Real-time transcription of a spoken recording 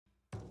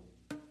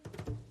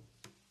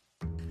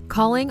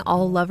Calling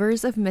all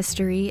lovers of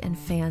mystery and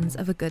fans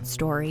of a good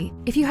story.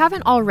 If you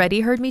haven't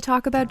already heard me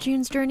talk about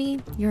June's Journey,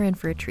 you're in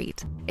for a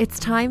treat. It's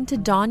time to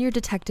don your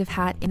detective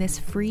hat in this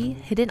free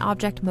hidden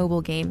object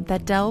mobile game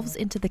that delves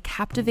into the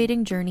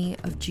captivating journey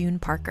of June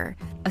Parker,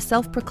 a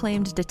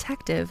self-proclaimed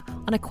detective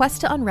on a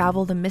quest to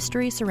unravel the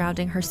mystery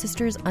surrounding her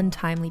sister's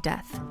untimely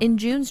death. In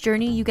June's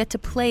Journey, you get to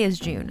play as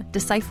June,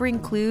 deciphering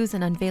clues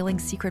and unveiling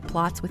secret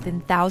plots within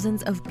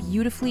thousands of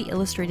beautifully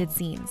illustrated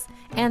scenes.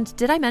 And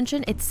did I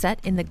mention it's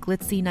set in the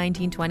glitzy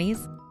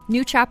 1920s?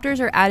 New chapters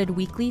are added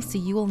weekly, so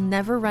you will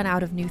never run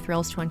out of new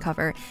thrills to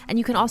uncover, and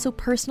you can also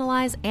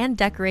personalize and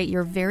decorate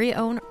your very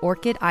own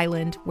Orchid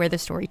Island where the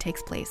story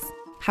takes place.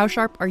 How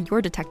sharp are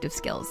your detective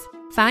skills?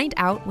 Find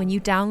out when you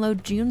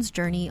download June's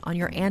Journey on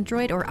your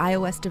Android or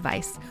iOS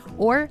device,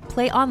 or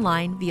play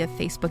online via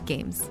Facebook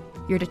Games.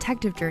 Your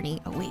detective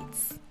journey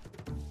awaits.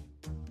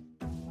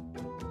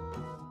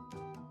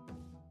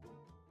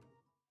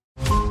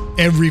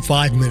 Every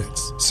 5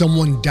 minutes,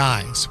 someone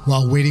dies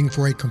while waiting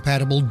for a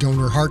compatible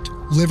donor heart,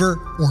 liver,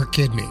 or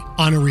kidney.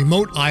 On a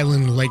remote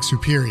island in Lake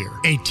Superior,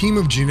 a team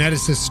of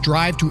geneticists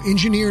strive to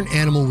engineer an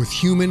animal with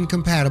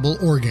human-compatible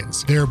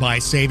organs, thereby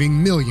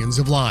saving millions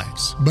of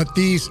lives. But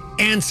these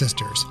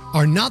ancestors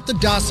are not the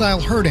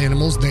docile herd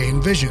animals they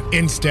envision.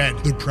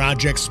 Instead, the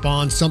project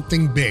spawns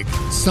something big,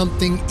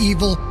 something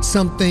evil,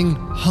 something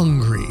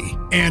hungry.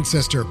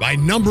 Ancestor by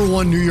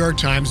 #1 New York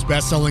Times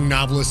bestselling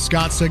novelist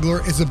Scott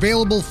Sigler is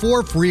available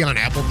for free on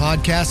Apple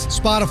Podcasts,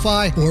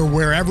 Spotify, or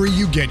wherever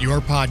you get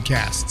your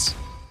podcasts.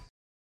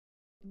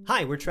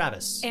 Hi, we're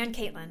Travis. And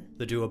Caitlin.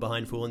 The duo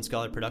behind Fool and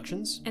Scholar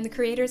Productions. And the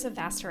creators of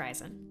Vast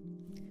Horizon.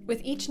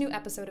 With each new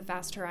episode of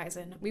Vast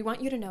Horizon, we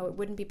want you to know it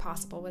wouldn't be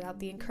possible without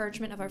the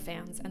encouragement of our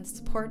fans and the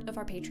support of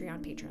our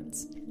Patreon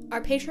patrons.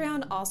 Our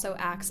Patreon also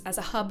acts as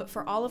a hub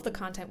for all of the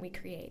content we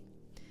create.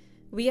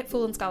 We at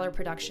Fool and Scholar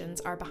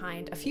Productions are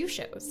behind a few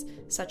shows,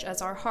 such as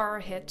our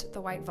horror hit,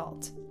 The White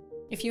Vault.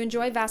 If you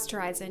enjoy Vast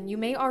Horizon, you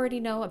may already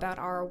know about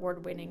our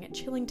award-winning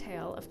Chilling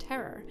Tale of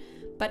Terror,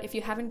 but if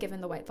you haven't given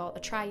The White Vault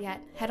a try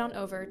yet, head on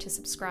over to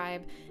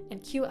subscribe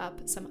and queue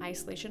up some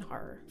isolation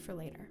horror for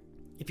later.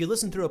 If you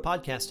listen through a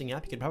podcasting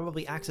app, you can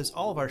probably access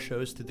all of our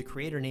shows through the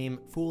creator name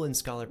Fool and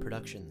Scholar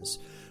Productions.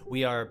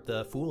 We are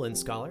the Fool and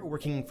Scholar,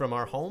 working from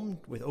our home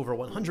with over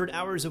 100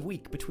 hours a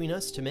week between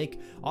us to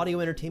make audio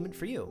entertainment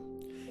for you.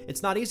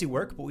 It's not easy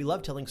work, but we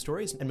love telling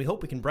stories, and we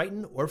hope we can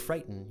brighten or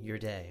frighten your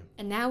day.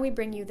 And now we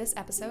bring you this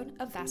episode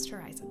of Vast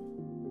Horizon.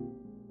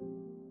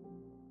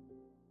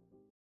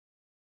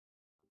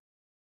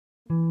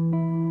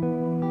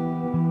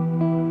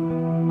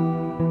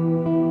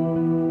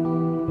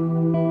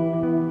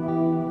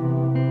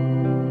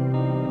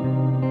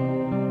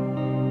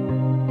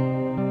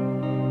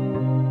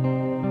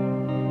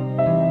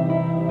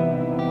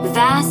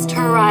 Vast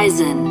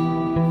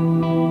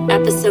Horizon,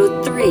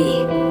 Episode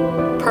 3,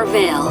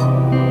 Prevail.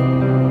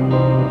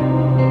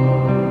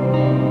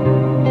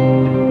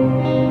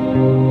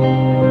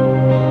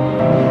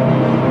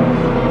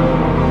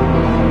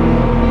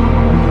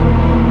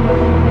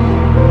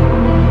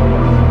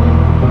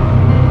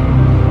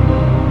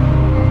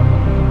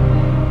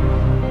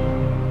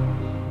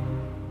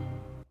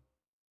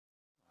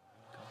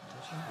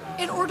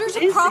 In order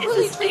to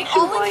properly treat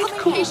all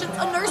incoming patients,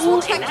 a nurse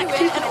will check you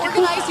in and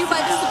organize you by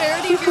the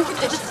severity of your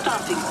condition.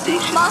 You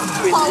must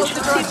follow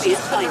the directions.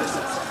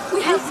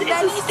 We have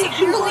many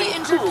severely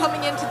injured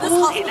coming into this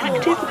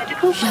hospital.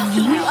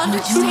 We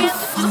understand this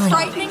is a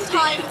frightening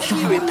time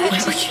and we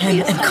will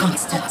Chen and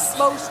Constance.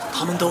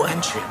 他们都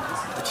安全.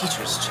 The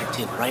teachers checked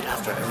in right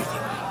after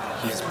everything.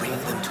 He is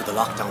bringing them to the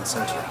lockdown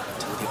center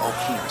until they all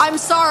clear. I'm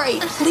sorry.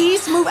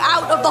 Please move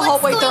out of the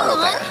hallway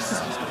thoroughfares.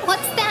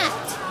 What's that?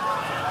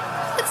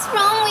 What's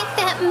wrong with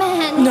that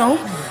man? No,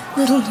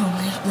 little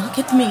Noli, look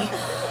at me.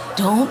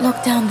 Don't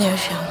look down there,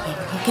 Xiaoying.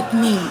 Look at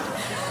me.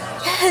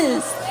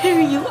 Yes,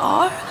 there you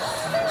are.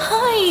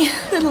 Hi,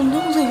 little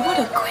Noli. What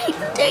a great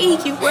day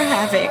you were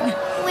having.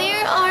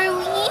 Where are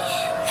we?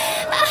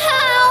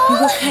 How?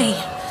 Okay,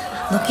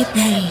 look at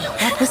me.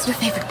 What was your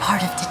favorite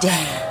part of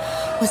today?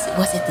 Was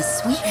it the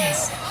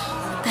sweets?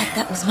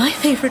 That was my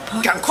favorite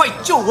part. 赶快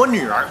救我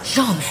女儿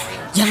Jean,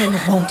 yelling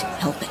won't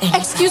help anything.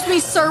 Excuse me,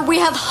 sir. We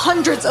have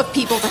hundreds of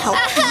people to help.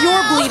 If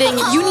you're bleeding,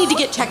 you need to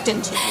get checked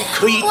into.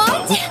 可以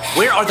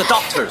Where are the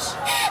doctors?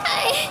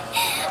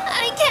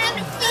 I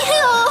can't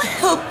feel.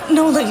 Help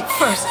Noli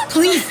first,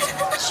 please.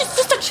 She's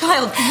just a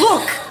child.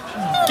 Look.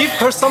 Give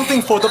her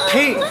something for the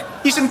pain.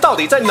 医生到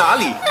底在哪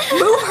里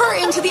Move her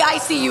into the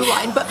ICU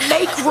line, but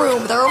make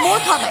room. There are more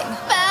coming.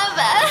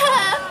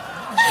 Baba.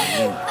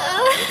 别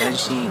担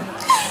心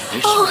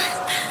Oh,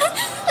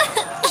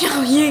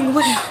 Xiaoying,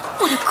 what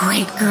a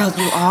great girl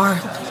you are.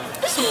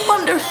 So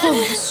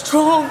wonderful,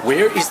 strong.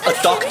 Where is a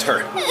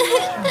doctor?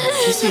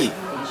 Kissy,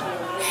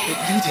 you're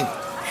bleeding.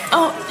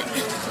 Oh,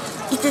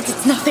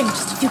 it's nothing,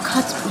 just a few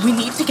cuts. We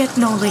need to get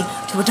Noli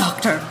to a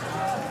doctor.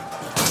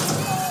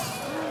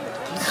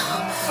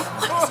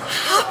 What's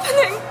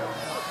happening?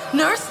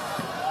 Nurse?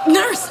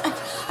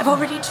 I've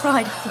already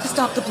tried to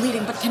stop the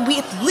bleeding, but can we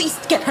at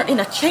least get her in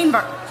a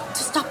chamber?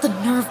 to stop the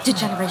nerve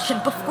degeneration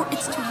before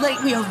it's too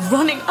late. We are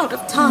running out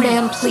of time.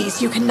 Ma'am,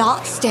 please, you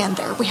cannot stand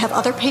there. We have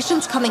other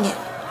patients coming in.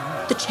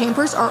 The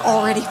chambers are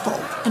already full,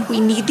 and we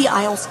need the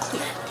aisles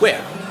clear.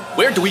 Where?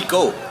 Where do we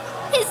go?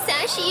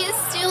 Hisashi is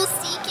still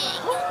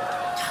seeking.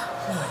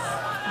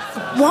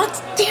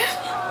 What, dear?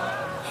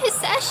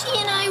 Hisashi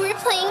and I were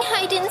playing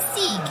hide and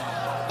seek.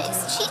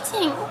 He's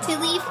cheating to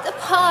leave the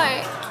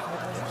park.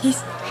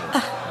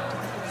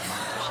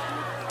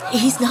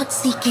 He's not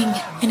seeking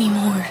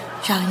anymore,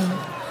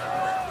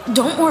 Xiaoying.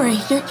 Don't worry,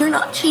 you're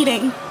not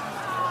cheating.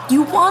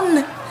 You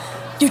won.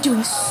 You're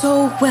doing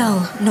so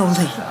well,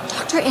 Noli.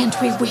 Dr.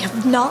 Antwi, we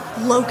have not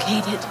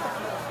located.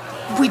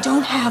 We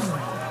don't have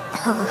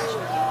her.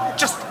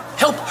 Just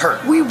help her.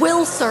 We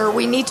will, sir.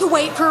 We need to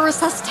wait for a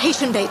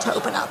resuscitation bay to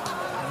open up.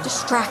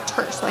 Distract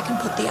her so I can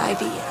put the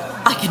IV in.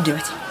 I can do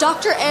it.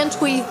 Dr.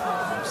 Antwi,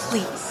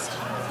 please.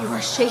 You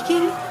are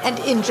shaking and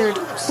injured.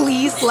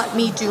 Please let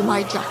me do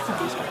my job.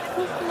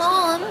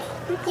 Mom,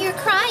 you're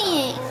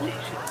crying.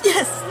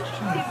 Yes.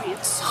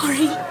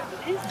 Sorry.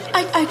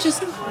 I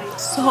just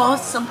saw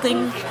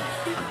something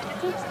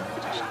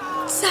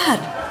sad.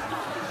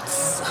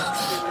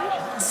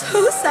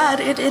 So sad.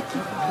 It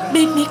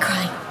made me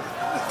cry.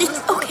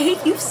 It's okay.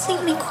 You've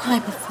seen me cry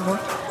before.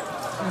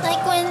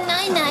 Like when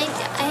Nai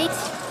died.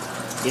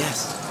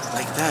 Yes,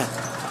 like that.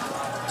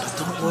 But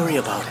don't worry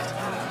about it.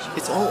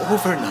 It's all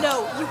over now.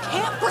 No, you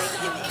can't bring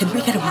him in. Can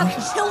we get away?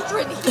 have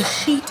children here. If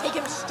she Take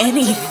him straight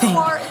anything, to the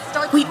ER and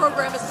start the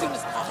program as soon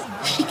as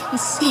possible. She can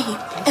see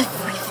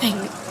everything.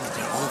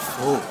 They're all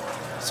full.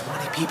 So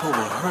many people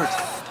were hurt.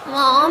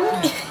 Mom,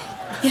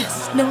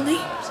 Yes, Noli?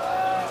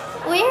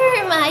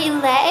 where are my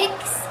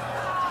legs?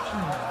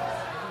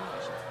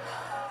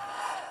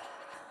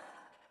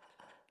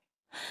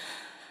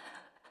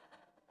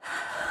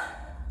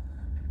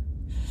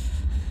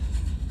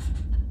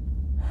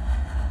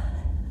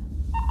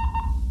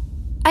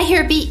 I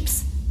hear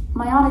beeps.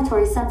 My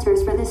auditory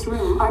sensors for this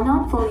room are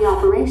not fully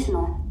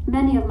operational.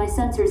 Many of my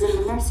sensors in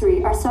the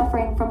nursery are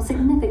suffering from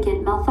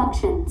significant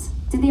malfunctions.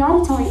 Did the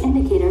auditory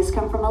indicators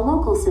come from a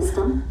local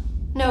system?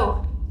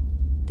 No,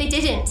 they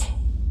didn't.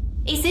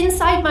 It's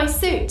inside my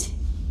suit.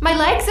 My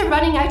legs are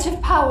running out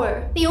of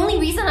power. The only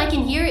reason I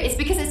can hear it is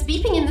because it's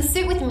beeping in the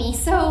suit with me,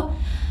 so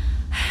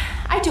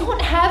I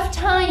don't have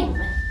time.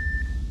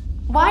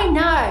 Why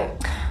now?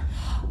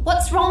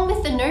 What's wrong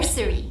with the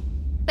nursery?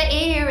 The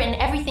air and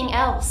everything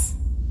else.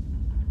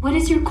 What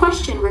is your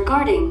question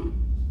regarding?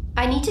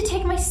 I need to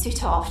take my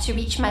suit off to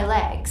reach my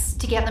legs,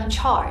 to get them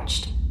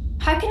charged.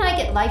 How can I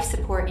get life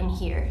support in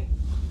here?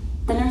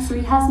 The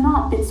nursery has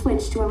not been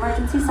switched to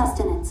emergency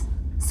sustenance.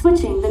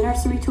 Switching the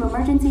nursery to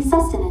emergency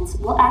sustenance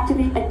will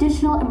activate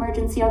additional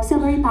emergency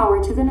auxiliary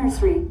power to the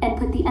nursery and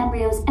put the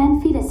embryos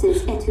and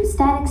fetuses into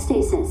static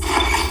stasis.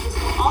 This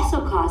will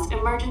also cause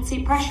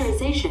emergency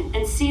pressurization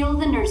and seal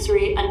the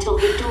nursery until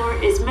the door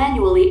is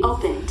manually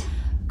opened.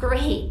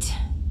 Great.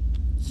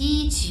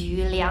 一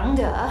举两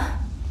得.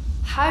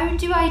 How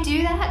do I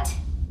do that?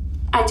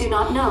 I do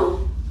not know.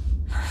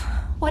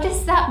 What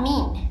does that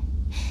mean?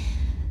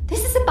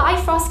 This is a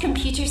Bifrost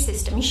computer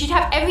system. You should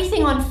have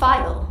everything on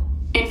file.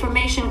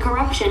 Information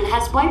corruption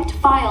has wiped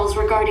files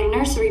regarding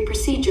nursery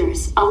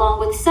procedures, along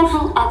with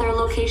several other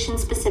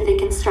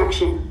location-specific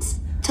instructions.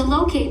 To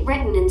locate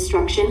written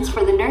instructions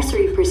for the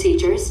nursery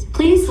procedures,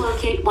 please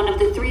locate one of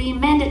the 3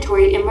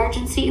 mandatory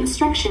emergency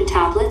instruction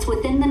tablets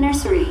within the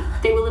nursery.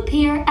 They will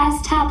appear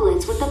as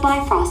tablets with the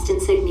Bifrost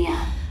insignia.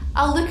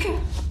 I'll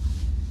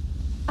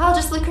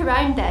just look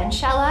around then,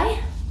 shall I?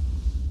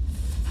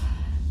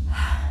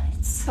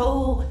 It's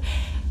so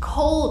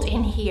cold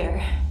in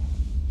here.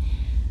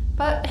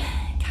 But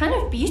kind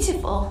of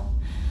beautiful.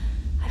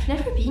 I've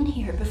never been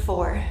here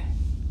before.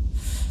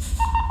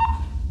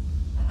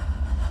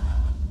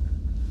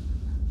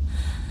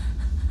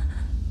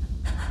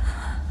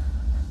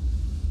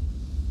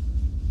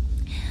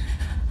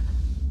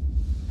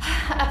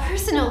 A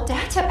personal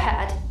data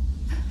pad.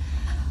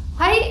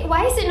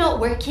 Why is it not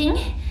working?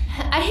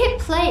 I hit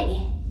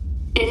play.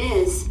 It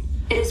is.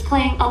 It is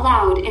playing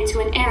aloud into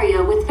an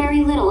area with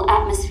very little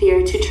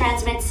atmosphere to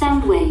transmit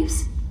sound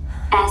waves.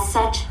 As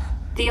such,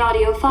 the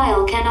audio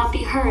file cannot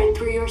be heard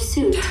through your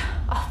suit.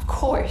 Of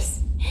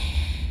course.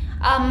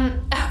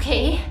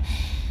 Okay.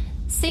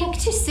 Sync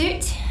to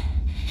suit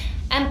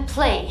and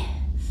play.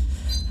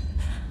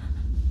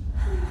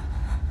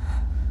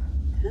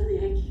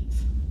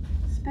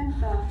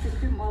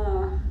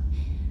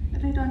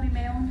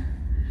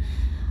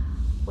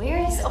 Where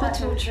is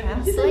auto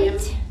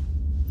translate?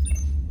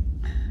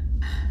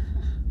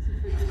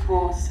 Of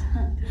course.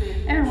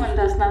 Everyone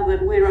does know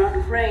that we're out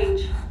of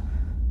range.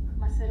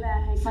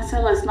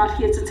 Marcella is not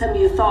here to tell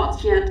me your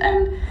thoughts yet,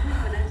 and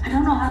I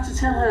don't know how to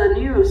tell her the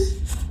news.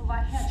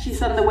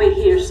 She's on the way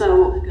here,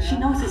 so she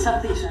knows it's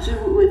something to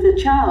do with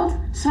the child.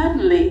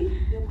 Certainly.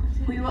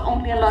 We were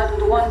only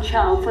allotted 1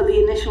 child for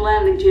the initial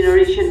landing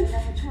generation,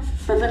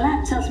 but the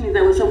lab tells me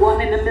there was a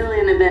 1 in a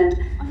million event,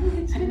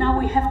 and now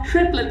we have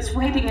triplets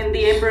waiting in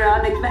the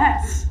embryonic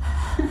vats.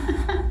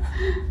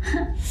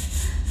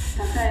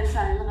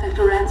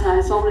 Dr. Ranta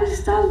has already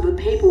started the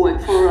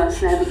paperwork for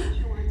us, and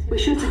we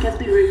should get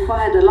the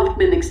required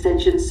allotment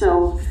extension,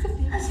 so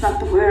that's not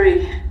to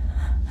worry.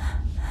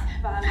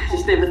 I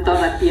just never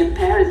thought I'd be a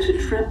parent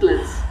to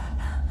triplets.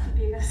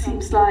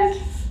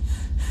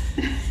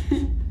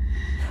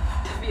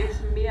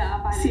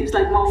 Seems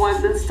like more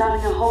work than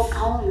starting a whole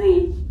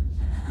colony.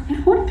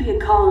 It would be a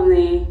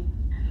colony.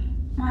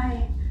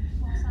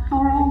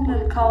 Our own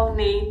little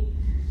colony.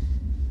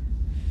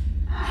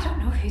 I don't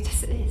know who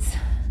this is.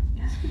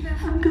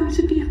 I'm going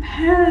to be a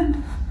parent.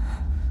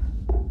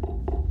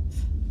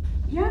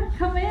 Yeah,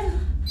 come in.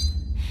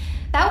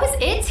 That was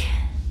it?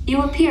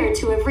 You appear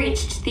to have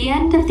reached the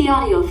end of the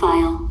audio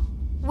file.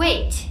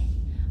 Wait.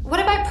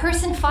 What about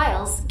person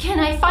files? Can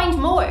I find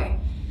more?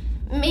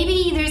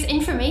 Maybe there's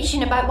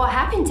information about what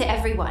happened to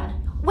everyone.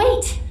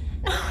 Wait!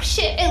 Oh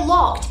shit, it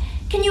locked.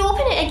 Can you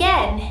open it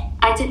again?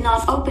 I did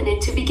not open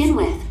it to begin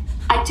with.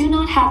 I do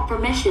not have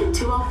permission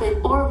to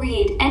open or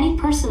read any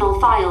personal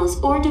files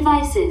or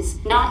devices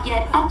not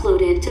yet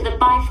uploaded to the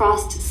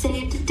Bifrost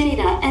saved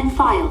data and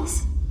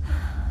files.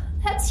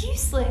 That's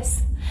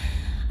useless.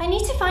 I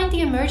need to find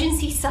the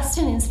emergency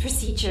sustenance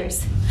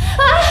procedures.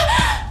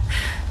 Ah!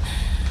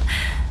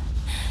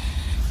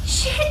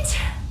 Shit!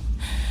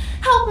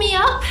 Help me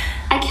up.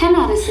 I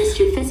cannot assist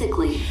you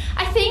physically.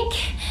 I think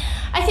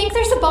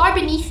there's a bar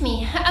beneath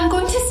me. I'm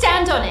going to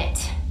stand on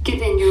it.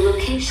 Given your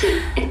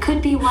location, it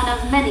could be one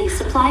of many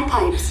supply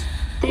pipes.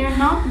 They are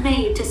not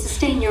made to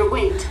sustain your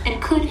weight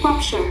and could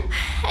rupture.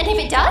 And if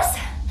it does?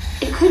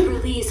 It could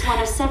release one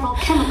of several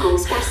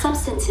chemicals or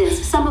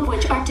substances, some of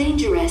which are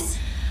dangerous.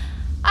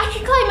 I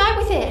can climb out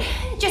with it.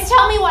 Just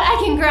tell me what I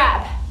can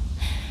grab.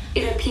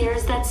 It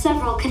appears that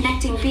several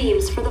connecting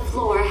beams for the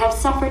floor have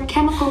suffered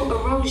chemical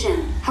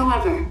erosion.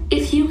 However,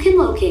 if you can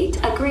locate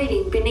a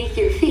grating beneath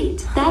your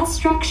feet, that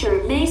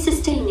structure may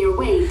sustain your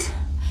weight.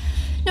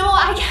 No,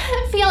 I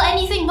can't feel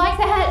anything like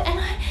that, and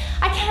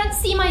I can't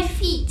see my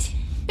feet.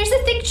 There's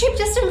a thick tube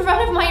just in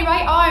front of my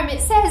right arm. It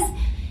says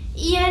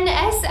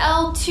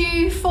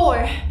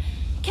ENSL24.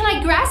 Can I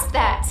grasp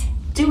that?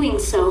 Doing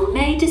so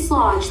may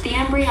dislodge the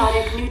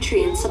embryonic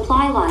nutrient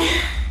supply line.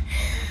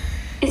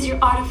 Is your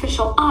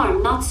artificial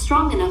arm not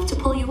strong enough to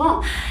pull you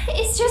up?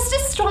 It's just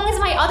as strong as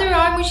my other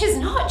arm, which is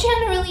not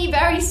generally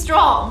very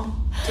strong.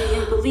 Do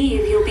you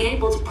believe you'll be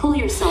able to pull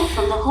yourself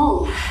from the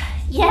hole?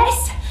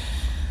 Yes.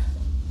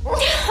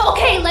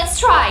 Okay, let's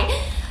try.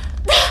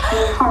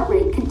 Your heart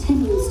rate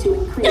continues to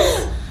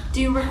increase.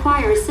 Do you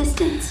require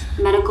assistance?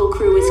 Medical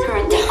crew is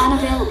currently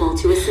unavailable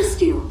to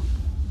assist you.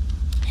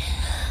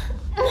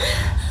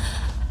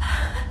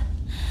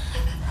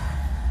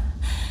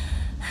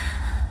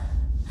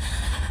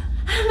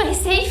 Am I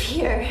safe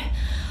here?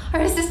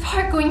 Or is this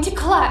part going to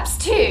collapse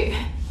too?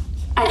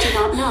 I do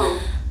not know.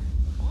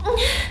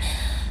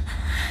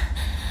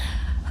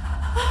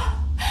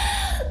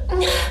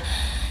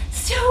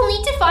 Still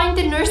need to find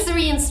the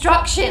nursery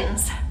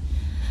instructions.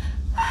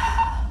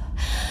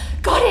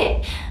 Got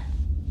it.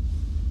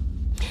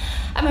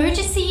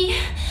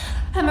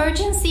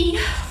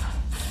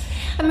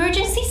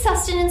 Emergency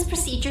sustenance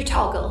procedure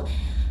toggle.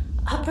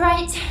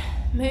 Upright,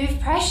 move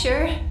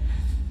pressure.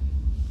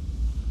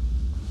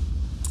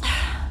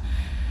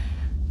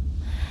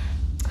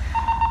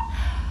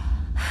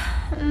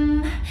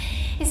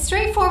 It's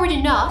straightforward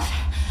enough.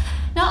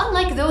 Not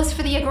unlike those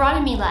for the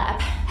agronomy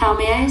lab. How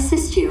may I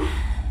assist you?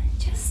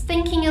 Just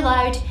thinking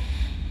aloud.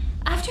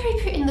 After I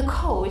put in the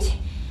code,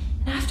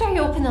 and after I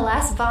open the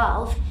last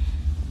valve,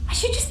 I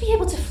should just be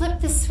able to flip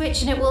this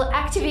switch and it will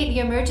activate the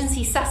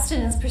emergency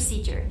sustenance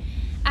procedure,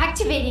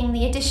 activating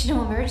the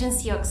additional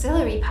emergency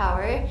auxiliary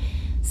power.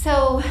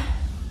 So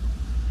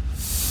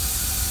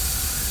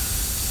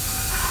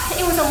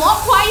it was a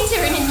lot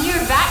quieter in a near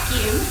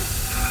vacuum.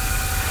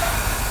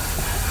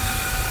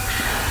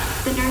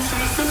 The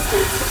nursery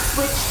systems have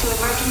switched to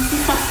emergency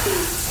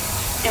sustenance.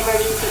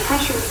 Emergency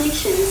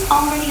pressurization is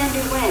already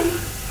underway.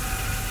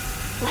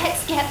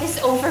 Let's get this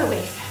over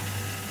with.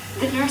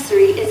 The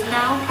nursery is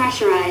now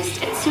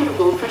pressurized and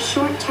suitable for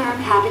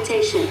short-term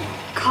habitation.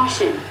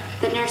 Caution,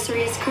 the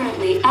nursery is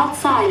currently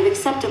outside of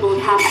acceptable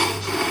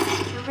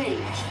habitation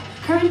range.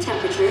 Current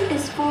temperature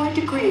is 4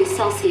 degrees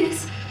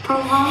Celsius.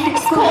 Prolonged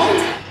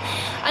exposure.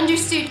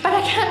 Understood, but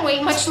I can't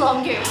wait much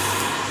longer. It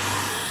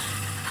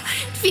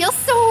feels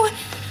so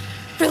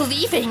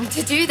relieving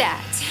to do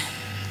that.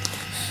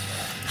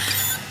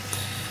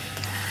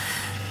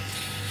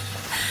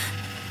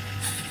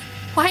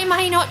 Why am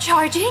I not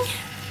charging?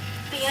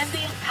 The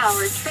ambient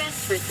power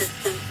transfer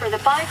system for the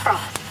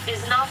Bifrost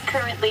is not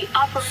currently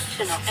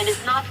operational and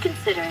is not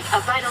considered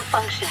a vital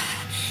function.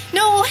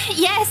 No,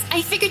 yes,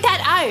 I figured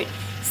that out.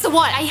 So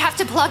what, I have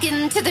to plug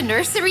into the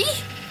nursery?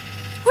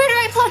 Where do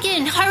I plug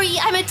in? Hurry,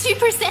 I'm at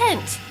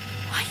 2%.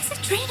 Why is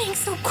it draining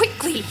so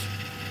quickly?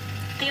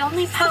 The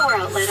only power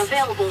outlet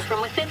available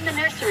from within the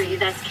nursery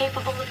that's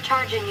capable of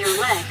charging your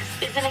legs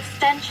is an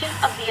extension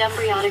of the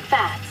embryonic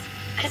vats.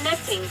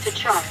 Connecting to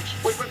charge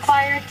would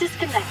require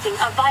disconnecting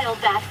a vital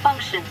vat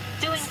function,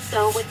 doing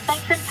so would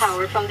siphon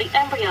power from the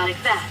embryonic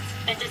vats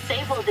and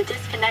disable the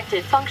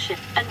disconnected function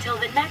until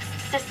the next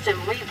system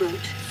reboot.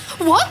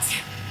 What?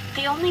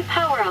 The only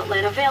power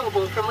outlet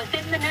available from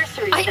within the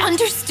nursery... I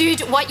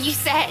understood what you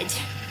said.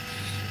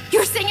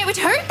 You're saying it would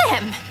hurt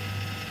them.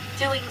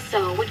 Doing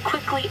so would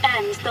quickly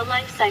end the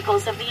life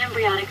cycles of the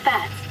embryonic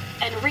vats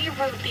and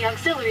reroute the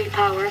auxiliary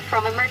power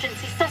from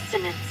emergency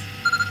sustenance.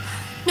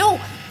 No.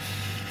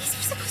 These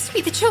are supposed to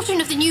be the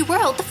children of the new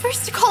world, the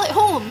first to call it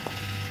home.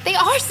 They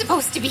are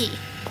supposed to be.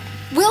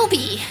 Will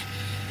be.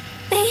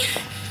 They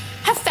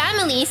have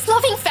families,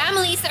 loving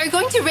families that are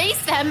going to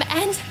raise them,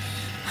 and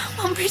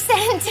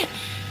 1%.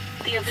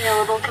 The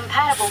available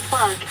compatible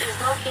plug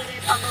is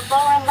located on the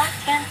lower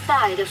left-hand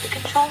side of the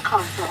control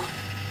console.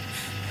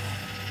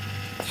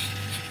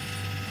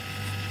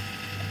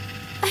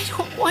 I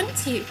don't want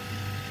to.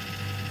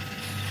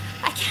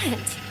 I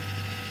can't.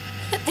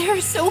 There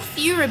are so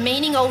few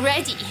remaining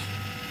already.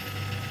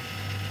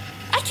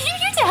 I came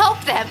here to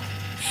help them.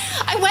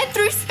 I went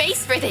through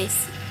space for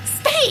this.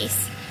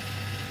 Space!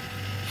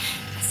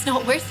 It's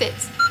not worth it.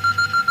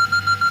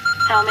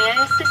 How may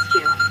I assist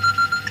you?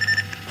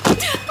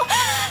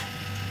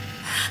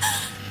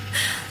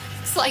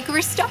 Looks like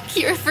we're stuck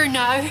here for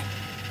now.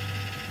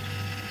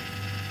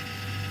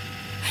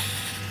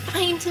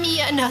 Find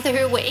me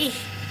another way.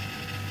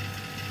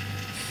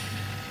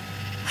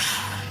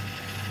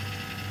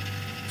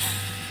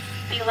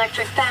 The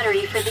electric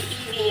battery for the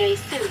EVA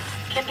suit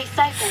can be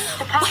siphoned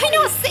to power... Why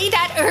not say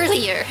that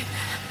earlier?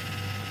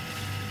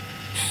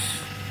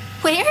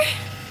 Where?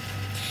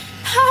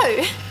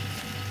 How?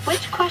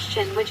 Which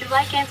question would you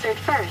like answered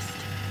first?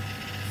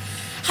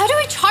 How do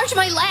I charge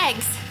my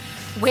legs?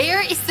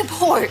 Where is the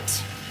port?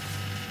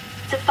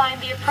 To find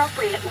the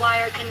appropriate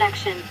wire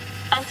connection,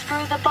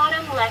 unscrew the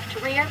bottom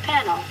left rear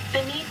panel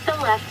beneath the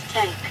left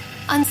tank.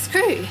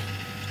 Unscrew?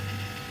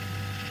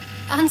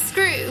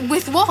 Unscrew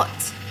with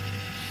what?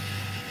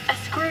 A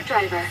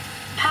screwdriver,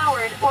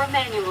 powered or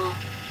manual.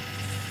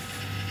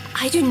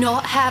 I do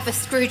not have a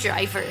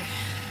screwdriver.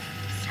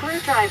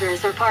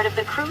 Screwdrivers are part of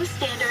the crew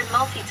standard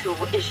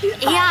multi-tool issued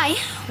by... AI,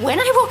 when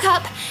I woke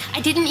up,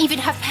 I didn't even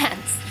have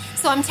pants.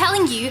 So I'm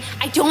telling you,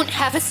 I don't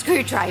have a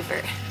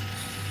screwdriver.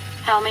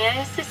 How may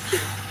I assist you?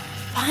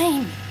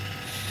 Fine.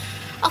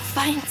 I'll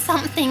find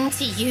something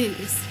to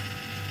use.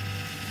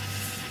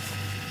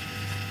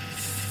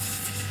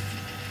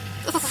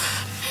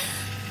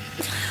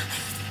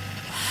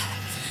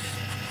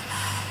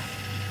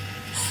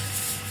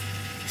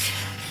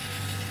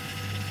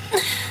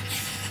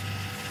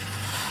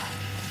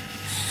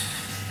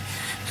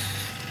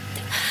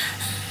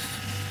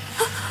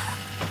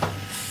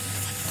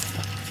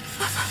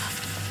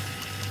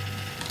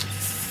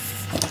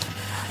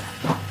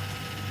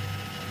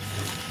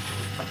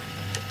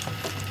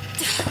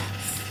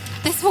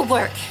 This will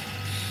work.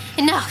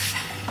 Enough.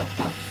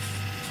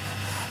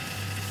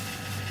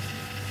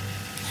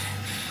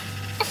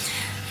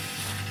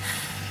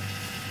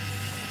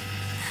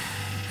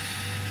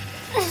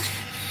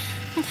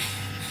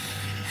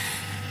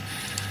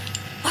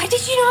 Why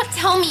did you not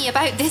tell me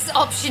about this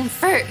option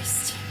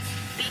first?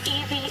 The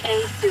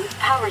EVA suit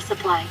power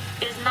supply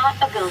is not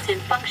a built-in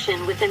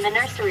function within the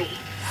nursery.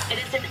 It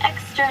is an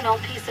external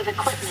piece of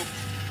equipment.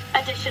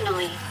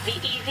 Additionally, the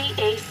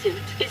EVA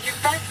suit is your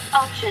best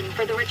option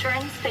for the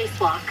return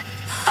spacewalk.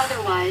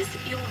 Otherwise,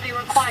 you will be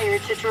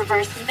required to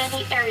traverse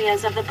many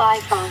areas of the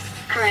Bifrost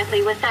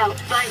currently without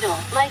vital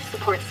life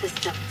support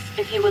systems,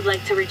 if you would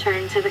like to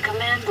return to the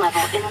command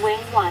level in Wing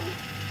 1.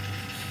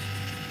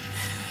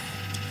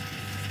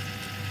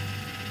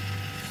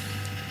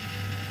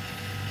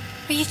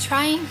 Are you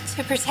trying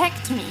to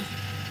protect me?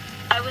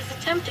 I was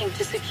attempting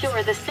to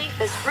secure the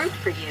safest route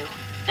for you.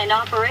 An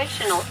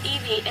operational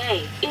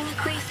EVA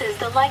increases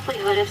the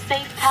likelihood of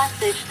safe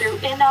passage through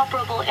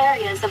inoperable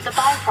areas of the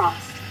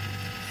Bifrost.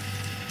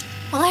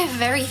 Well, I have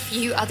very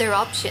few other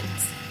options.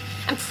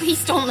 And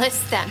please don't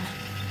list them.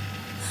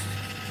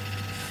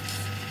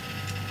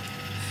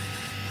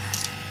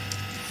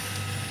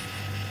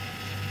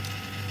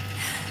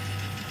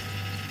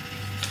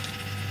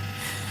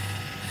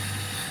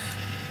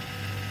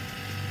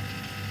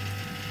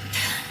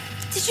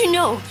 Did you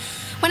know,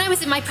 when I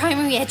was in my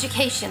primary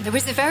education, there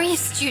was a very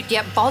astute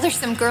yet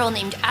bothersome girl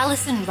named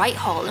Alison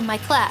Wright-Hall in my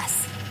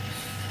class?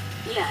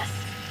 Yes.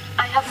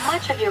 I have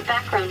much of your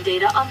background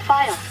data on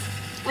file.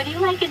 Would you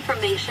like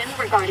information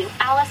regarding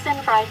Alison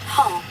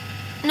Wright-Hall?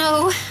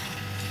 No.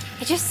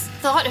 I just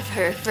thought of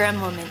her for a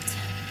moment.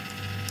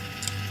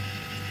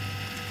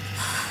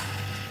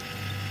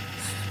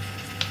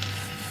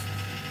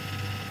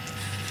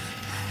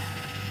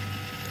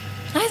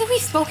 Now that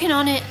we've spoken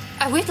on it,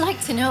 I would like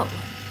to know.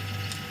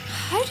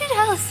 How did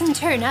Alison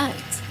turn out?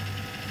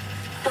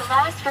 The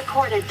last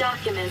recorded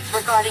documents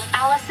regarding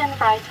Alison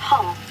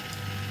Wright-Hall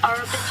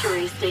are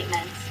obituary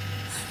statements.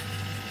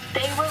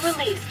 They were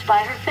released by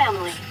her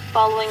family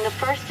following the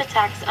first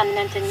attacks on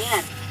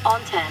Nentenyan,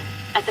 Onten,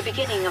 at the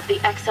beginning of the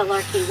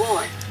Exelarchy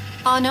War.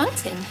 On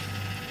Onten?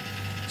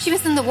 She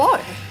was in the war.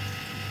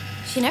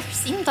 She never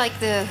seemed like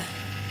the...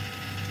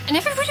 I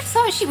never would have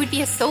thought she would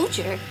be a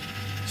soldier.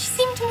 She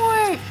seemed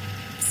more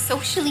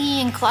socially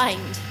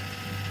inclined.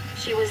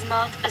 She was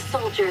not a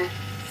soldier.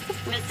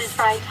 Mrs.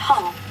 Wright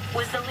Hall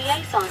was the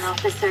liaison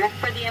officer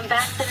for the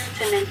ambassador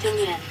to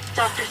Nintinyin,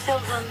 Dr.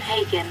 Silvam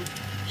Hagen.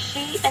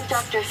 She and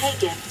Dr.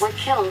 Hagen were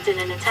killed in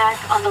an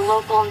attack on the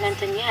local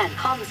Nintinyin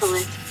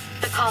consulate.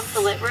 The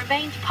consulate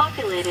remained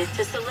populated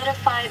to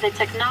solidify the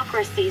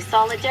technocracy's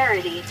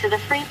solidarity to the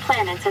free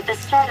planets at the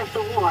start of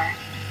the war.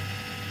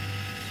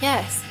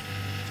 Yes,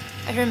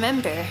 I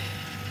remember.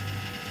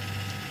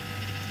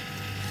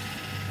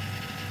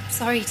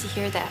 Sorry to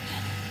hear that.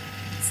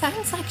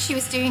 Sounds like she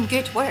was doing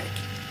good work.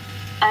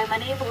 I'm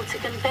unable to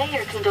convey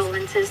your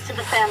condolences to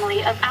the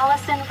family of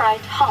Allison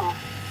Wright Hall.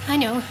 I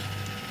know.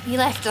 We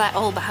left that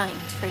all behind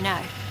for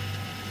now.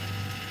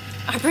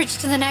 Our bridge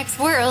to the next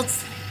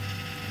worlds.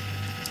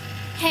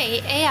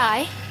 Hey,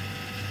 AI.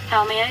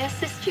 How may I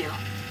assist you?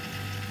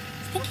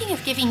 Thinking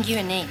of giving you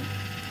a name.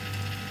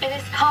 It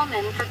is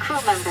common for crew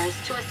members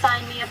to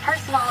assign me a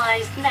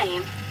personalized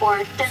name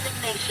or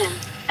designation,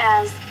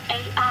 as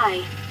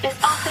AI is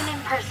often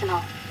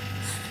impersonal.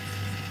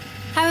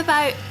 How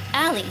about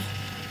Allie?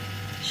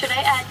 Should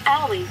I add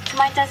Allie to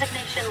my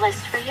designation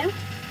list for you?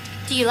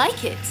 Do you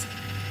like it?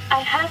 I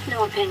have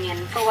no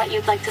opinion for what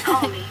you'd like to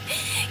call me.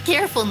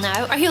 Careful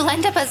now, or you'll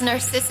end up as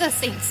Narcissa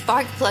St.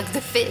 Sparkplug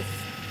V.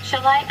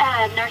 Shall I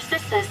add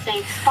Narcissa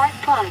St.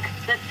 Sparkplug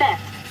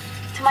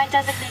V to my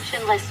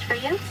designation list for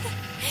you?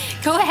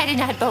 Go ahead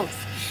and add both.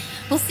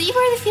 We'll see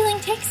where the feeling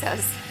takes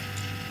us.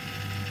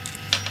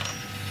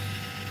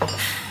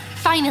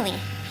 Finally.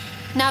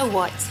 Now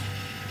what?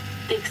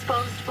 The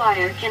exposed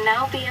wire can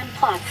now be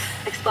unplugged,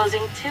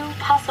 exposing 2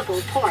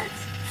 possible ports.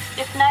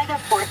 If neither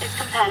port is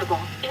compatible,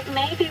 it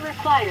may be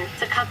required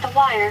to cut the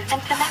wire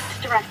and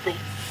connect directly.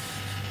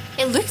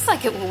 It looks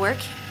like it will work.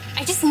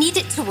 I just need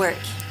it to work.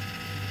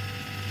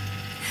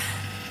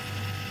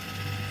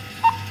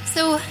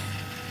 So,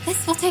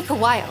 this will take a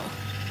while.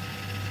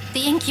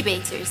 The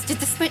incubators, did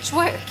the switch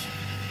work?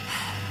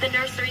 The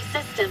nursery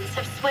systems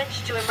have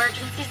switched to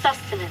emergency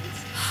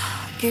sustenance.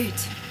 Good.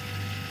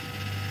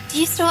 Do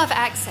you still have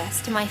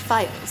access to my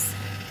files?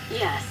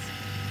 Yes.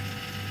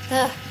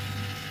 The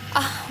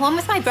one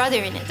with my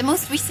brother in it, the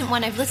most recent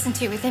one I've listened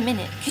to within a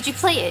minute. Could you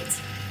play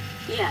it?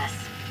 Yes.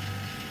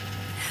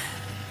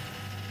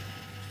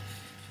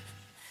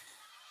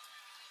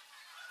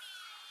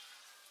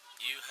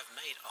 You have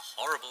made a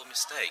horrible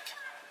mistake.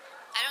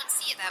 I don't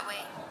see it that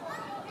way.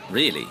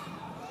 Really?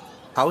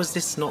 How is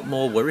this not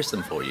more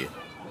worrisome for you?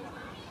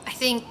 I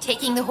think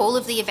taking the whole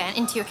of the event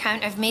into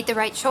account, I've made the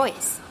right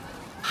choice.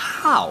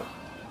 How?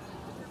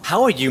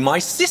 How are you my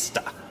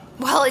sister?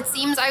 Well, it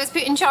seems I was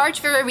put in charge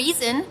for a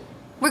reason.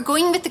 We're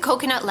going with the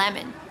coconut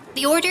lemon.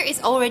 The order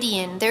is already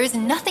in. There is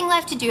nothing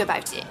left to do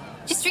about it.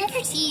 Just drink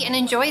your tea and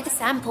enjoy the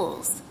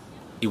samples.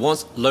 He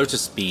wants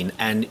Lotus Bean,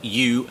 and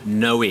you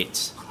know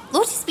it.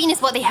 Lotus Bean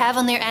is what they have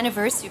on their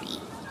anniversary.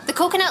 The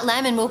coconut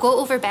lemon will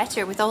go over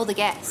better with all the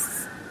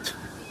guests.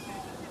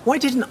 Why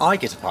didn't I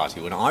get a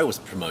party when I was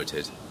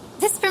promoted?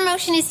 This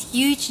promotion is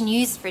huge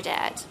news for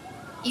Dad.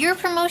 Your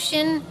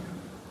promotion,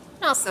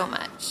 not so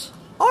much.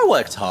 I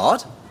worked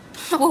hard.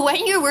 Well,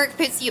 when your work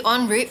puts you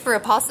en route for a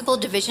possible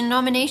division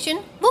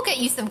nomination, we'll get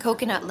you some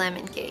coconut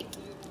lemon cake.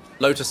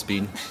 Lotus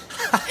Bean.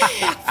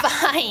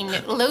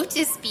 Fine,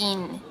 Lotus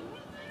Bean.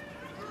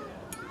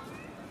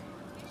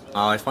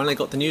 I finally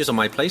got the news on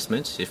my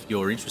placement, if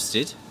you're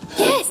interested.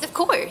 Yes, of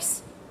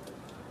course.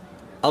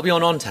 I'll be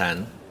on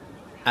Ontan,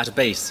 at a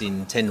base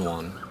in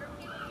Tenwan.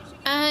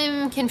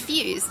 I'm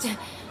confused.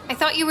 I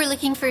thought you were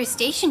looking for a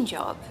station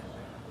job.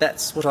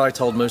 That's what I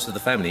told most of the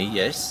family,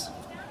 yes.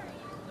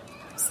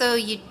 So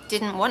you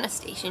didn't want a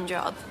station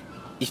job?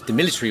 If the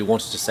military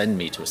wanted to send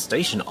me to a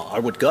station, I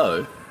would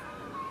go.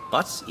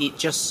 But it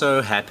just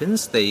so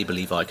happens they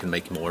believe I can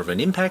make more of an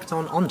impact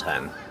on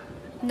Ontan.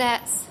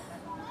 That's...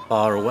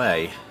 far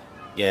away.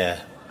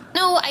 Yeah.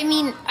 No, I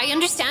mean, I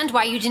understand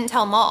why you didn't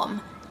tell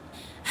Mom.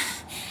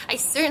 I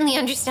certainly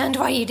understand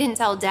why you didn't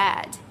tell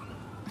Dad.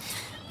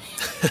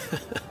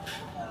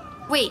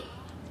 Wait,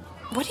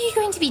 what are you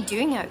going to be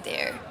doing out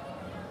there?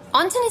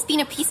 Ontan has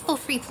been a peaceful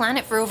free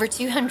planet for over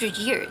 200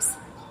 years.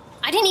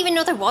 I didn't even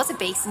know there was a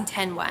base in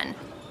Tenwan.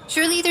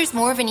 Surely there's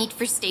more of a need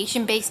for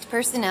station-based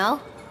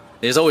personnel?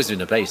 There's always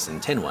been a base in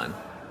Tenwan.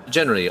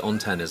 Generally,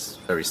 Ontan is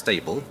very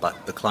stable,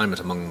 but the climate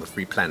among the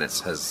free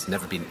planets has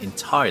never been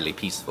entirely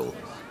peaceful.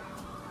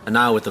 And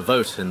now with the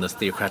vote in the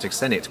Theocratic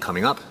Senate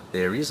coming up,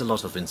 there is a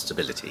lot of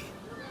instability.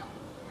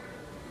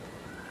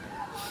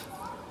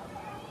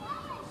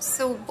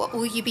 So what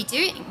will you be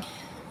doing?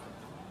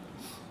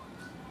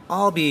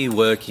 I'll be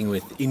working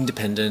with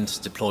independent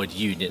deployed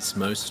units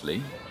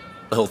mostly.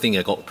 The whole thing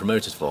I got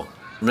promoted for.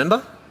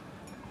 Remember?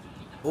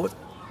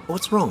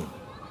 What's wrong?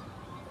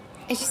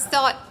 I just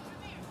thought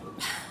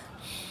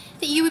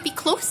that you would be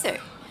closer.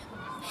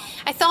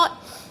 I thought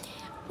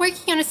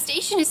working on a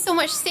station is so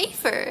much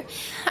safer.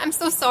 I'm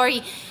so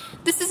sorry.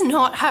 This is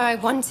not how I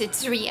wanted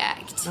to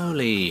react.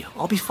 Oli,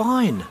 I'll be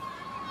fine.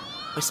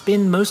 I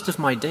spend most of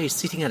my day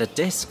sitting at a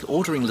desk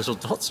ordering little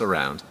dots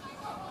around.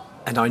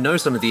 And I know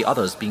some of the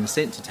others being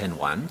sent to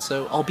Tenwan,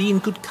 so I'll be in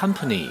good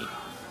company.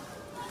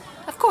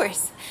 Of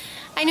course.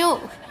 I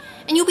know.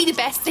 And you'll be the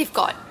best they've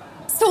got.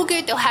 So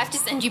good they'll have to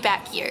send you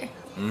back here.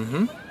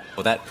 Mm-hmm.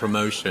 For that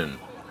promotion.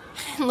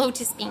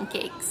 Lotus bean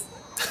cakes.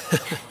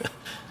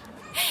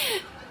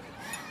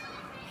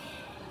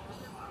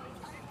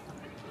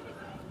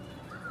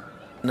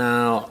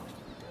 Now,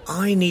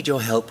 I need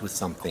your help with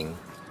something.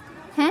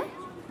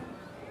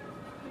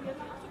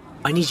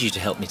 I need you to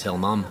help me tell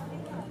Mum,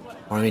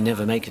 or I may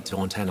never make it to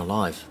Ontan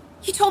alive.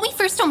 You told me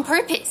first on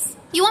purpose.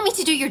 You want me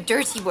to do your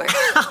dirty work.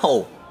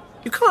 How?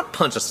 You can't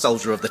punch a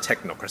soldier of the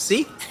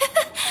technocracy.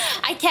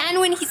 I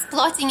can when he's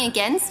plotting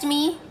against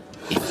me.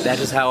 If that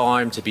is how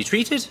I'm to be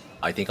treated,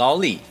 I think I'll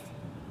leave.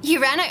 You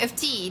ran out of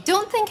tea.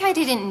 Don't think I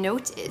didn't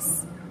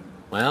notice.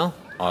 Well,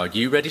 are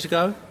you ready to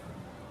go?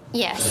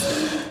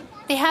 Yes.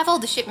 They have all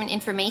the shipment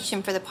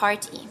information for the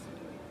party.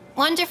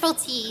 Wonderful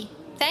tea.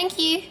 Thank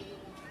you.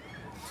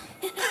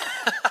 I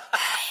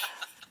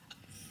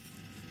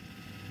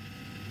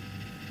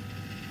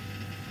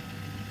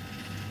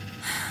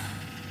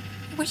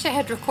wish I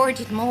had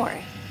recorded more.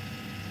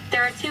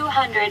 There are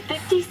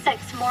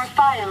 256 more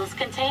files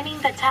containing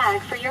the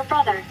tag for your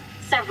brother.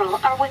 Several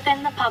are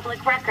within the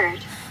public record.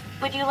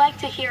 Would you like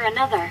to hear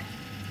another?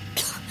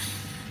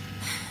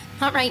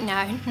 Not right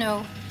now,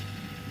 no.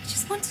 I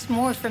just wanted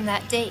more from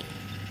that day.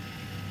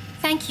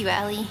 Thank you,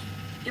 Ellie.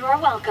 You are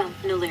welcome,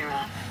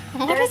 Nulira.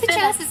 What are the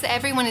chances that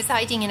everyone is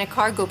hiding in a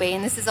cargo bay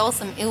and this is all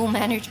some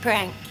ill-mannered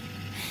prank?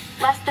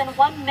 Less than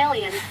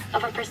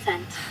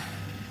 1/1,000,000%.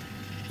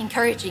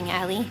 Encouraging,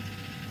 Ellie.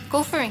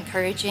 Go for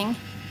encouraging.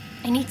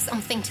 I need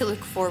something to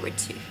look forward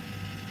to.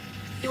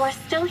 You are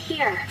still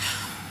here.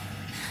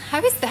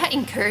 How is that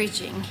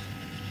encouraging?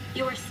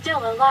 You are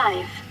still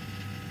alive.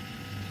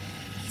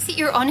 Is it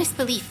your honest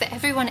belief that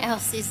everyone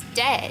else is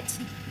dead?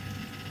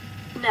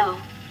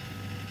 No.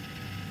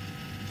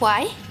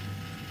 Why?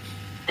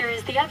 There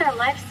is the other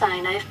life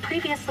sign I have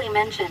previously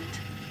mentioned.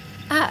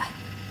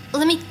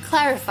 Let me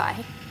clarify.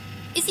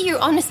 Is it your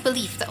honest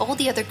belief that all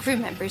the other crew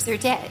members are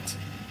dead?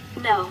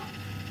 No.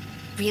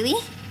 Really?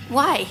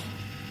 Why?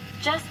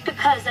 Just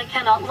because I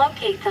cannot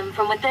locate them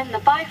from within the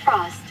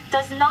Bifrost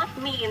does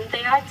not mean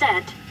they are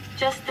dead.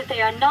 Just that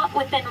they are not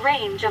within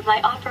range of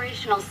my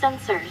operational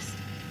sensors.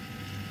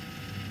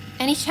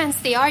 Any chance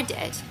they are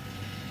dead?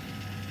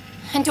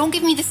 And don't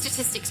give me the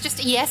statistics, just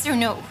a yes or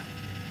no.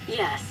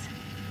 Yes.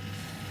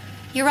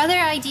 Your other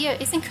idea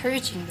is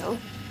encouraging, though.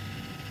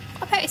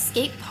 What about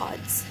escape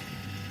pods?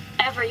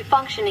 Every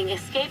functioning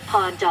escape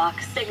pod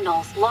dock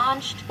signals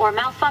launched or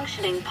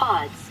malfunctioning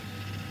pods.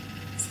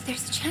 So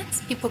there's a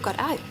chance people got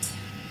out.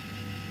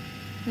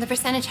 And the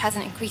percentage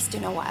hasn't increased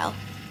in a while.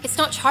 It's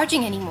not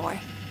charging anymore.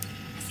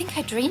 I think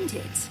I drained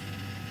it.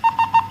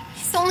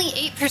 It's only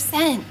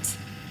 8%.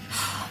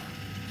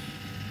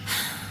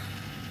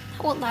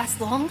 That won't last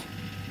long.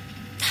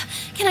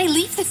 Can I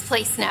leave this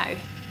place now?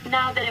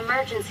 Now that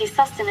emergency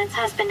sustenance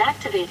has been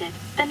activated,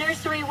 the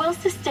nursery will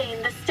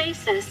sustain the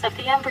stasis of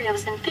the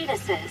embryos and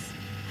fetuses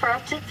for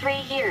up to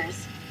 3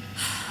 years.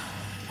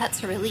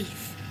 That's a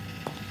relief.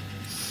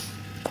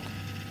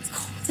 It's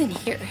cold in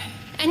here.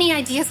 Any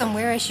ideas on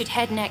where I should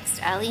head next,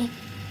 Ellie?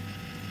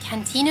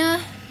 Cantina?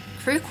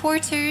 Crew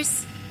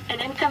quarters? An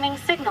incoming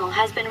signal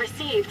has been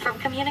received from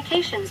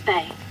Communications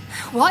Bay.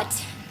 What?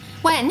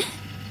 When?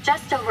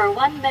 Just over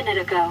 1 minute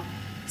ago.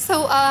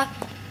 So,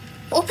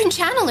 open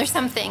channel or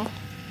something?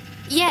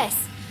 Yes.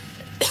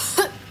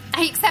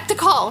 I accept the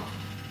call.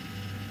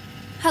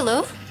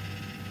 Hello?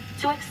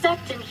 To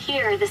accept and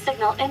hear the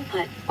signal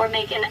input or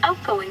make an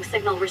outgoing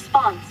signal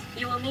response,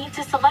 you will need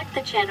to select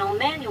the channel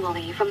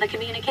manually from the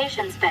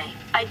Communications Bay.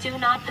 I do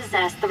not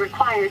possess the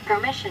required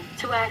permission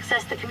to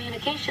access the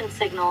communication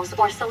signals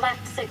or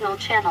select signal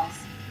channels.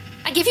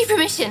 I give you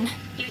permission.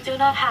 You do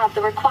not have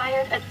the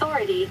required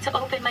authority to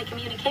open my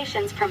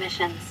communications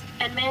permissions,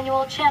 and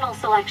manual channel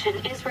selection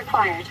is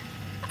required.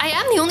 I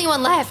am the only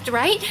one left,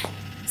 right?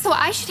 So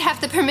I should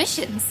have the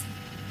permissions.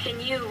 Can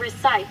you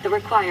recite the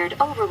required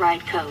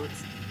override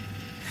codes?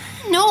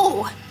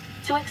 No!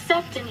 To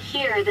accept and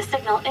hear the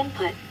signal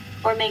input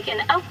or make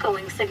an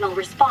outgoing signal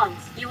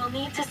response, you will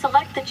need to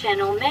select the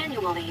channel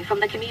manually from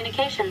the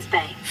Communications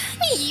Bay.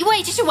 你以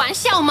为这是玩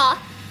笑吗?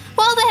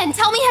 Well then,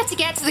 tell me how to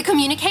get to the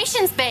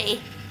Communications Bay.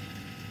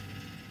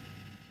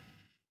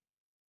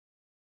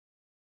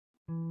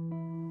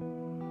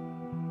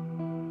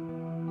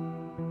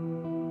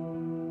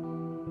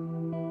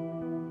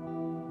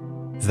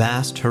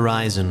 Vast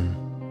Horizon,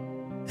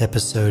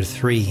 Episode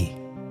 3,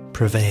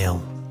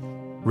 Prevail.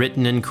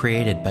 Written and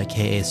created by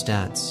K.A.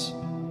 Statz.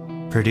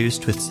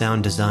 Produced with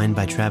sound design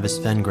by Travis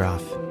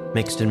Vengroff.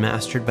 Mixed and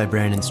mastered by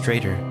Brandon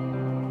Strader.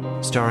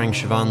 Starring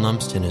Siobhan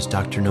Lumsden as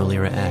Dr.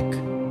 Nolira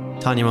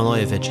Eck. Tanya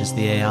Maloyevich as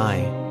the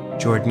AI.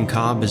 Jordan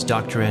Cobb as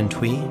Dr.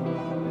 Antwi.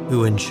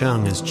 Ewan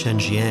Chung as Chen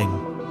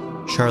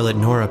Jiang. Charlotte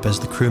Norup as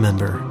the crew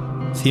member.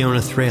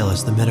 Fiona Thrale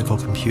as the medical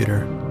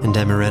computer. And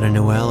Emeretta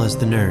Noel as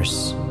the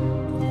nurse.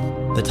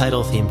 The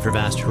title theme for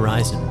Vast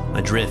Horizon,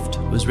 Adrift,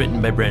 was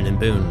written by Brandon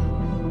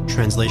Boone.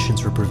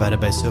 Translations were provided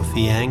by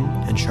Sophie Yang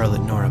and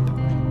Charlotte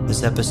Norup.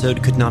 This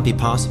episode could not be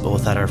possible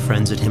without our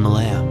friends at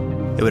Himalaya.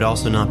 It would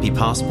also not be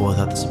possible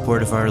without the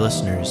support of our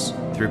listeners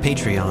through through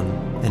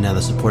Patreon, and now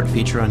the support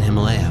feature on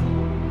Himalaya.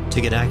 To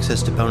get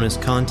access to bonus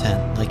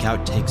content like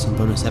outtakes and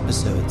bonus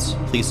episodes,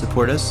 please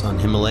support us on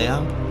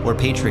Himalaya or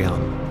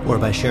Patreon, or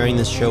by sharing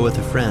this show with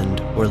a friend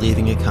or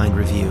leaving a kind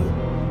review.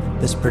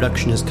 This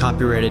production is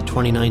copyrighted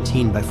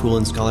 2019 by Fool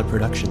and Scholar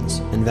Productions,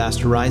 and Vast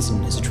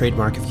Horizon is a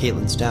trademark of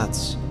Caitlin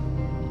Stats.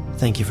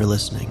 Thank you for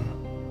listening.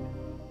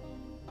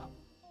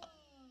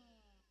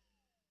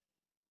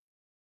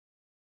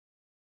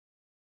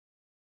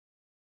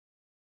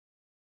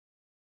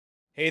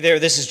 Hey there,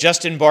 this is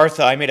Justin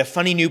Bartha. I made a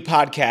funny new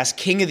podcast,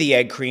 King of the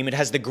Egg Cream. It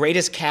has the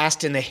greatest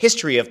cast in the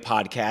history of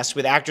podcasts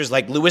with actors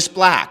like Louis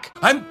Black.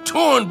 I'm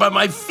torn by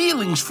my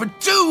feelings for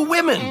two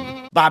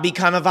women. Bobby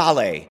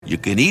Cannavale. You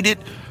can eat it,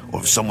 or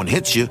if someone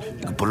hits you,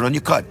 you can put it on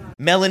your cut.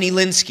 Melanie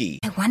Linsky.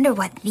 I wonder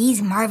what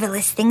these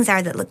marvelous things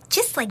are that look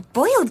just like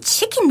boiled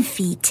chicken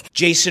feet.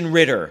 Jason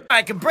Ritter.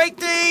 I can break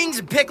things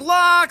and pick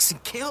locks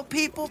and kill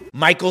people.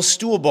 Michael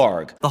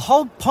Stuhlbarg. The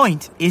whole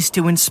point is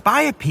to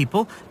inspire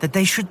people that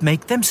they should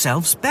make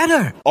themselves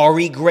better.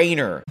 Ari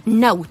Grainer.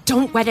 No,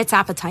 don't whet its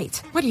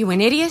appetite. What are you, an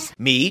idiot?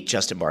 Me,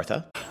 Justin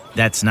Bartha.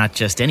 That's not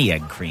just any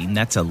egg cream,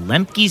 that's a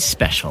Lemke's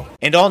special.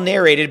 And all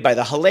narrated by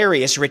the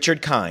hilarious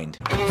Richard Kind.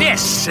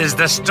 This is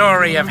the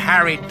story of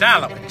Harry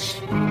Dalowitz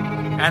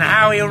and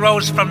how he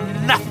rose from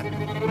nothing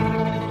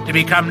to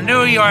become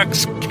New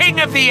York's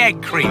King of the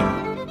Egg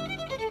Cream.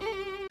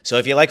 So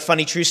if you like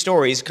funny true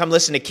stories, come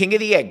listen to King of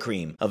the Egg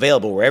Cream,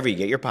 available wherever you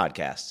get your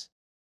podcasts.